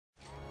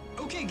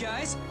Okay,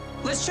 guys,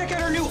 let's check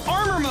out our new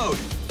armor mode.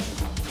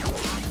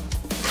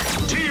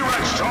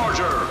 T-Rex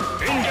Charger,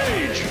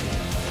 engage!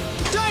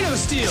 Dino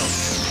Steel!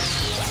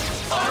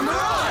 Armor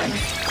on!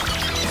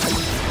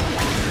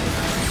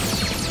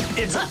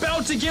 It's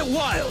about to get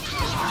wild!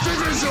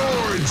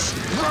 Megazords,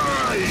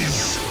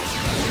 rise!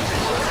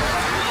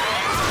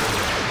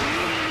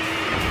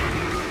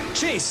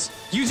 Chase,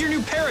 use your new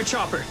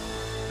Parachopper.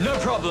 No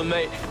problem,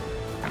 mate.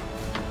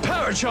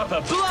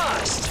 Parachopper,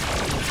 blast!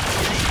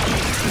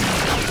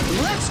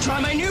 Let's try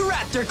my new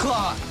Raptor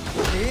Claw.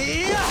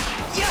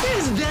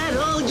 Is that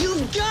all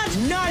you've got?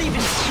 Not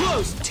even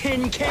close,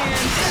 Tin Can.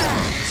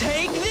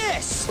 Take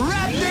this,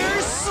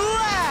 Raptor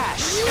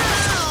Slash!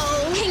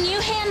 No! Can you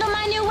handle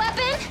my new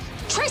weapon?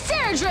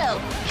 Triceradrill,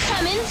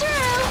 coming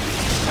through!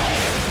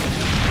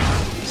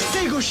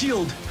 Stego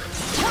Shield!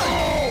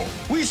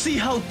 We see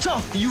how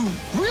tough you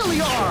really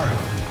are!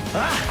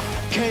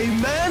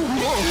 K-Man,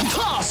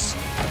 toss!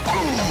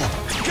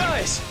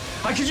 Guys,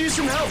 I could use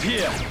some help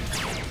here.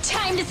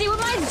 Time to see what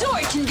my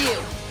Zord can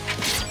do!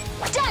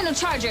 Dino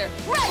Charger,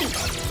 ready!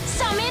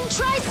 Summon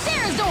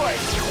Tricerazord!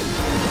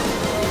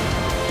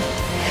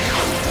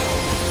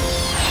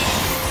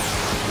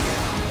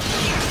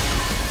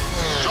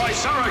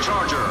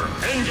 Triceracharger,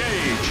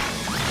 engage!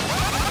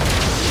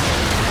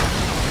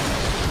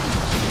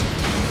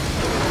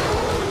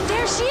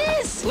 There she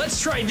is!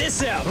 Let's try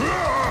this out.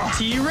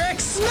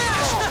 T-Rex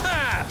Smash!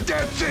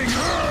 That thing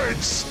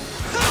hurts!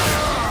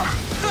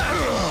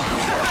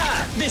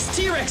 This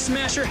T-Rex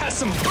Smasher has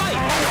some bite!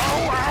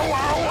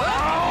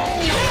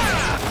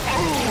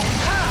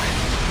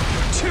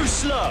 Too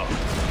slow!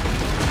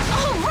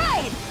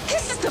 Alright!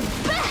 This is the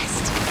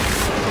best!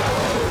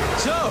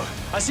 So,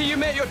 I see you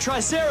met your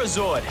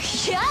Tricerazord.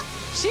 Yep,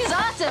 she's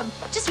awesome!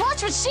 Just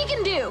watch what she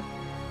can do!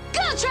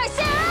 Go,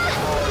 Tricera!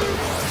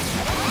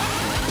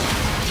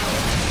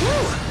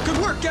 Woo!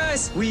 Good work,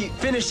 guys! We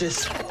finished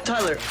this.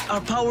 Tyler,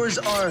 our powers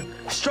are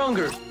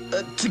stronger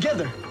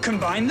together.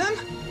 Combine them?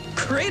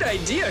 Great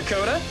idea,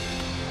 Coda.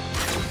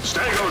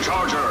 Stego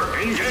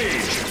Charger,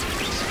 engage!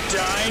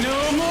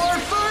 Dino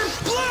Morphin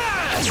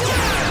Blast!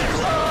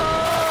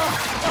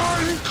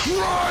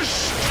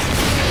 Uncrush!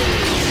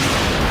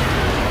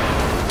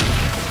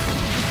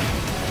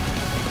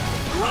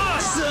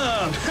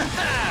 Awesome!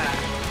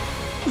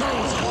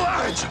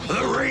 What?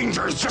 The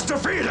Rangers just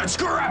defeated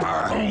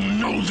Scrapper! Oh,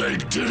 no, they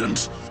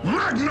didn't!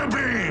 Magna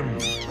Beam!